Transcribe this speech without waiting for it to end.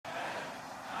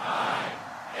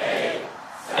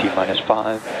minus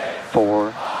 5,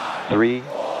 4, 3,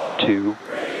 2,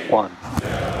 1.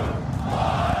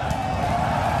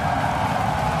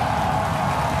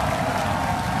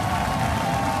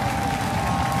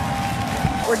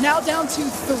 We're now down to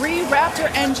 3 Raptor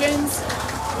engines.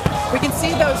 We can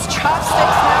see those chopsticks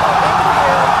now in the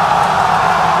rear.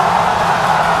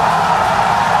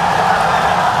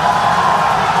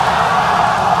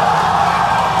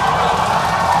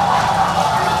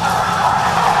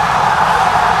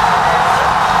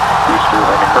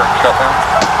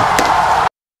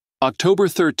 October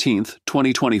 13th,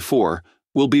 2024,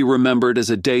 will be remembered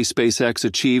as a day SpaceX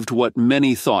achieved what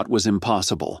many thought was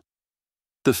impossible.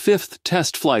 The 5th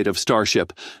test flight of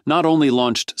Starship not only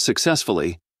launched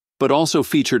successfully, but also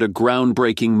featured a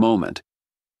groundbreaking moment.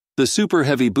 The Super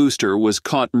Heavy booster was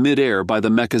caught mid-air by the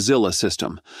Mechazilla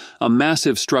system, a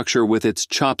massive structure with its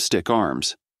chopstick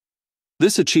arms.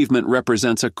 This achievement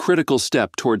represents a critical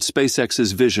step toward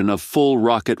SpaceX's vision of full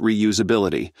rocket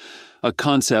reusability, a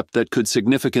concept that could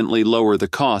significantly lower the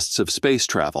costs of space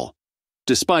travel.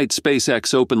 Despite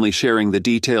SpaceX openly sharing the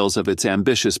details of its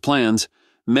ambitious plans,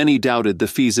 many doubted the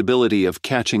feasibility of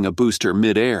catching a booster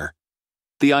mid-air.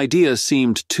 The idea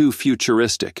seemed too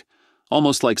futuristic,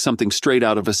 almost like something straight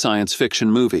out of a science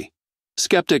fiction movie.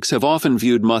 Skeptics have often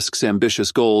viewed Musk's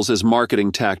ambitious goals as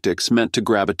marketing tactics meant to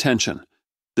grab attention.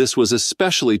 This was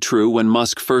especially true when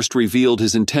Musk first revealed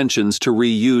his intentions to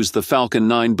reuse the Falcon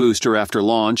 9 booster after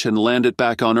launch and land it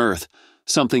back on Earth,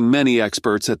 something many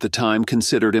experts at the time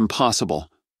considered impossible.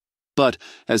 But,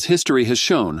 as history has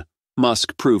shown,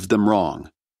 Musk proved them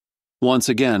wrong. Once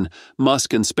again,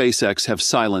 Musk and SpaceX have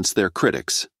silenced their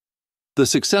critics. The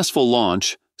successful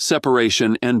launch,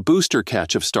 separation, and booster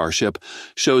catch of Starship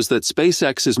shows that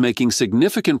SpaceX is making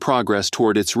significant progress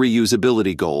toward its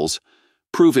reusability goals,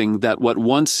 proving that what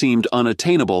once seemed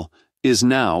unattainable is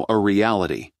now a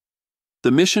reality.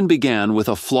 The mission began with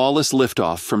a flawless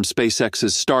liftoff from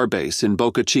SpaceX's Starbase in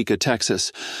Boca Chica,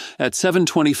 Texas, at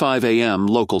 7:25 a.m.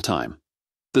 local time.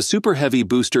 The Super Heavy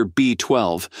booster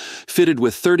B-12, fitted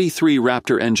with 33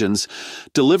 Raptor engines,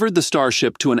 delivered the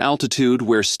Starship to an altitude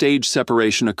where stage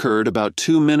separation occurred about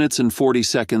 2 minutes and 40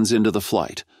 seconds into the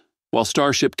flight. While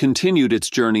Starship continued its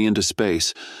journey into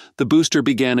space, the booster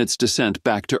began its descent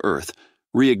back to Earth,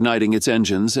 reigniting its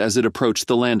engines as it approached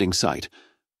the landing site.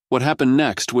 What happened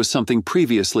next was something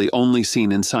previously only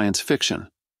seen in science fiction.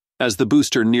 As the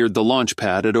booster neared the launch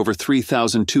pad at over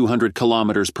 3,200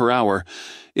 kilometers per hour,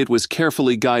 it was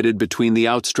carefully guided between the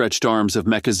outstretched arms of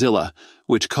Mechazilla,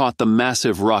 which caught the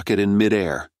massive rocket in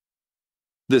midair.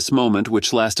 This moment,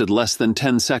 which lasted less than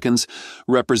 10 seconds,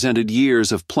 represented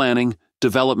years of planning,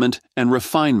 development, and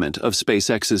refinement of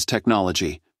SpaceX's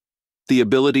technology. The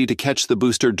ability to catch the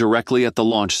booster directly at the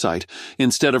launch site,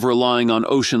 instead of relying on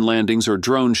ocean landings or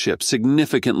drone ships,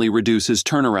 significantly reduces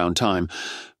turnaround time,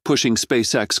 pushing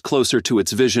SpaceX closer to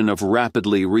its vision of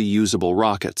rapidly reusable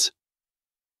rockets.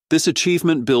 This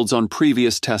achievement builds on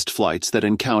previous test flights that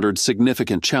encountered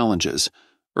significant challenges.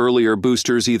 Earlier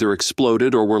boosters either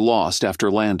exploded or were lost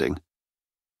after landing.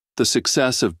 The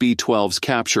success of B-12's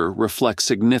capture reflects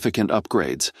significant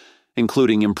upgrades,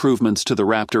 including improvements to the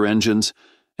Raptor engines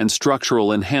and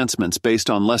structural enhancements based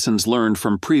on lessons learned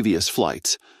from previous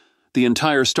flights. The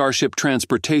entire Starship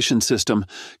transportation system,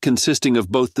 consisting of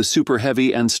both the Super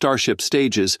Heavy and Starship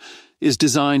stages, is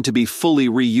designed to be fully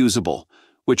reusable,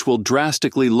 which will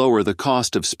drastically lower the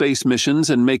cost of space missions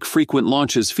and make frequent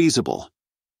launches feasible.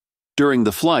 During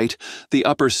the flight, the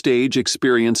upper stage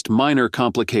experienced minor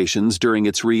complications during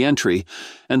its re-entry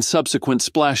and subsequent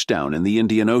splashdown in the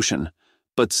Indian Ocean,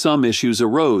 but some issues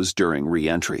arose during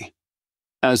re-entry.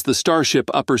 As the Starship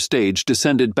upper stage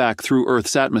descended back through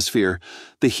Earth's atmosphere,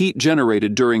 the heat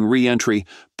generated during re-entry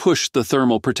pushed the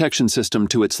thermal protection system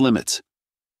to its limits.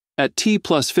 At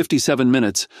T+57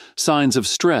 minutes, signs of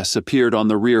stress appeared on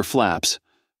the rear flaps,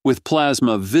 with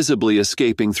plasma visibly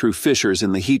escaping through fissures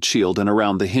in the heat shield and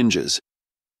around the hinges.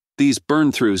 These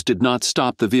burn-throughs did not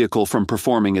stop the vehicle from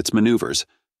performing its maneuvers,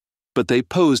 but they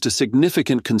posed a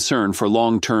significant concern for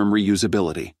long-term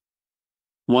reusability.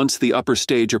 Once the upper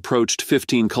stage approached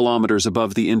 15 kilometers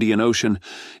above the Indian Ocean,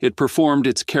 it performed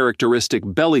its characteristic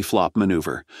belly flop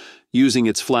maneuver, using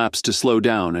its flaps to slow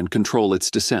down and control its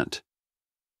descent.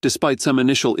 Despite some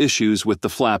initial issues with the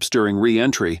flaps during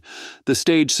re-entry, the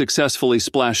stage successfully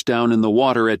splashed down in the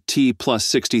water at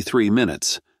T+63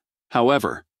 minutes.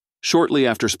 However, shortly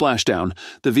after splashdown,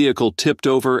 the vehicle tipped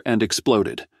over and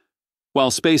exploded. While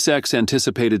SpaceX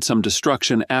anticipated some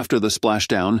destruction after the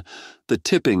splashdown, the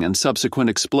tipping and subsequent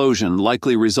explosion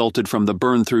likely resulted from the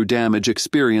burn-through damage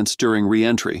experienced during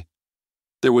re-entry.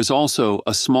 There was also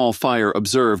a small fire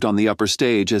observed on the upper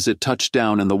stage as it touched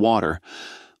down in the water,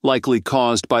 likely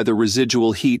caused by the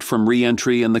residual heat from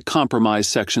re-entry and the compromised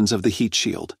sections of the heat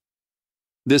shield.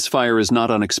 This fire is not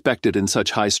unexpected in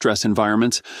such high-stress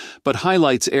environments, but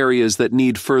highlights areas that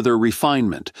need further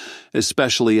refinement,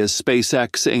 especially as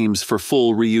SpaceX aims for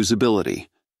full reusability.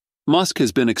 Musk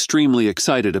has been extremely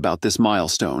excited about this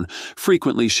milestone,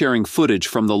 frequently sharing footage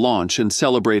from the launch and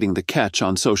celebrating the catch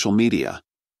on social media.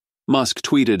 Musk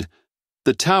tweeted,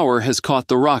 "The tower has caught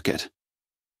the rocket,"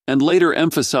 and later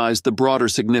emphasized the broader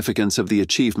significance of the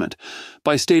achievement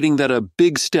by stating that a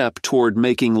big step toward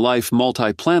making life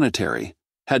multiplanetary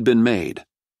had been made.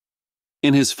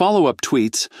 In his follow-up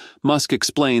tweets, Musk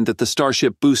explained that the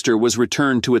Starship booster was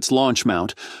returned to its launch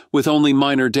mount with only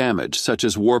minor damage, such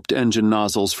as warped engine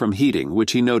nozzles from heating,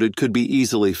 which he noted could be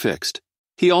easily fixed.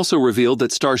 He also revealed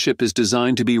that Starship is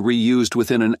designed to be reused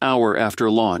within an hour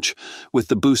after launch, with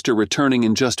the booster returning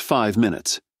in just 5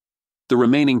 minutes. The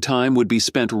remaining time would be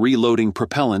spent reloading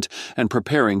propellant and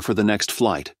preparing for the next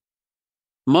flight.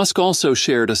 Musk also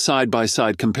shared a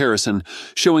side-by-side comparison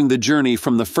showing the journey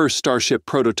from the first Starship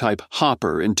prototype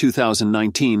Hopper in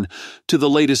 2019 to the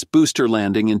latest booster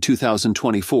landing in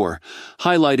 2024,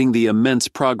 highlighting the immense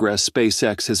progress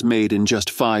SpaceX has made in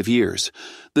just 5 years.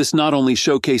 This not only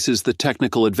showcases the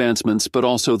technical advancements but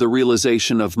also the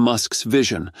realization of Musk's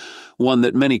vision, one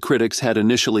that many critics had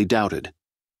initially doubted.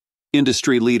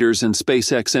 Industry leaders and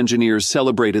SpaceX engineers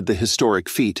celebrated the historic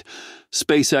feat.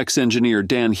 SpaceX engineer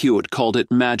Dan Hewitt called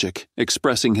it magic,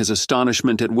 expressing his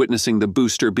astonishment at witnessing the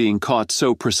booster being caught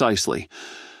so precisely.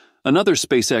 Another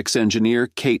SpaceX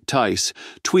engineer, Kate Tice,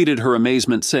 tweeted her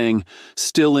amazement saying,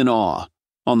 "Still in awe.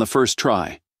 On the first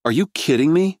try. Are you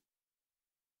kidding me?"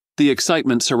 The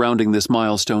excitement surrounding this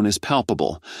milestone is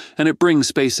palpable, and it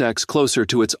brings SpaceX closer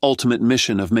to its ultimate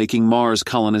mission of making Mars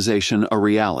colonization a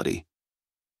reality.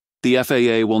 The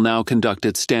FAA will now conduct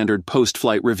its standard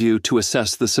post-flight review to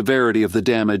assess the severity of the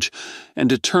damage and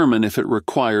determine if it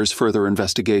requires further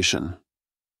investigation.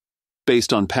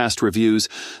 Based on past reviews,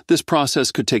 this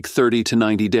process could take 30 to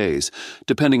 90 days,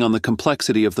 depending on the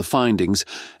complexity of the findings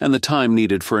and the time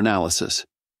needed for analysis.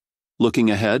 Looking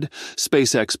ahead,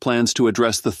 SpaceX plans to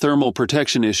address the thermal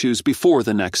protection issues before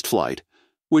the next flight,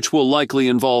 which will likely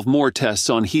involve more tests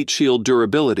on heat shield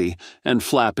durability and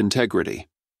flap integrity.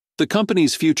 The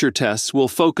company's future tests will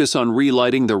focus on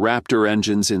relighting the Raptor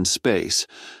engines in space,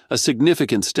 a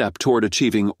significant step toward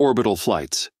achieving orbital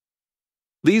flights.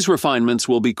 These refinements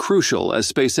will be crucial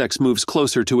as SpaceX moves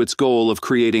closer to its goal of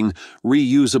creating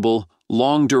reusable,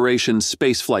 long-duration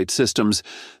spaceflight systems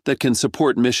that can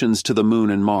support missions to the Moon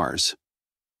and Mars.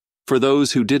 For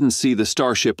those who didn't see the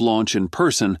Starship launch in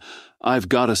person, I've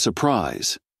got a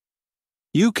surprise.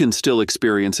 You can still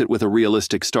experience it with a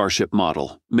realistic Starship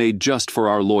model, made just for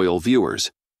our loyal viewers.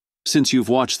 Since you've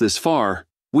watched this far,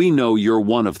 we know you're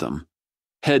one of them.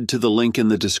 Head to the link in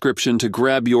the description to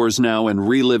grab yours now and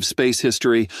relive space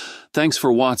history. Thanks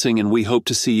for watching, and we hope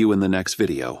to see you in the next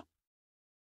video.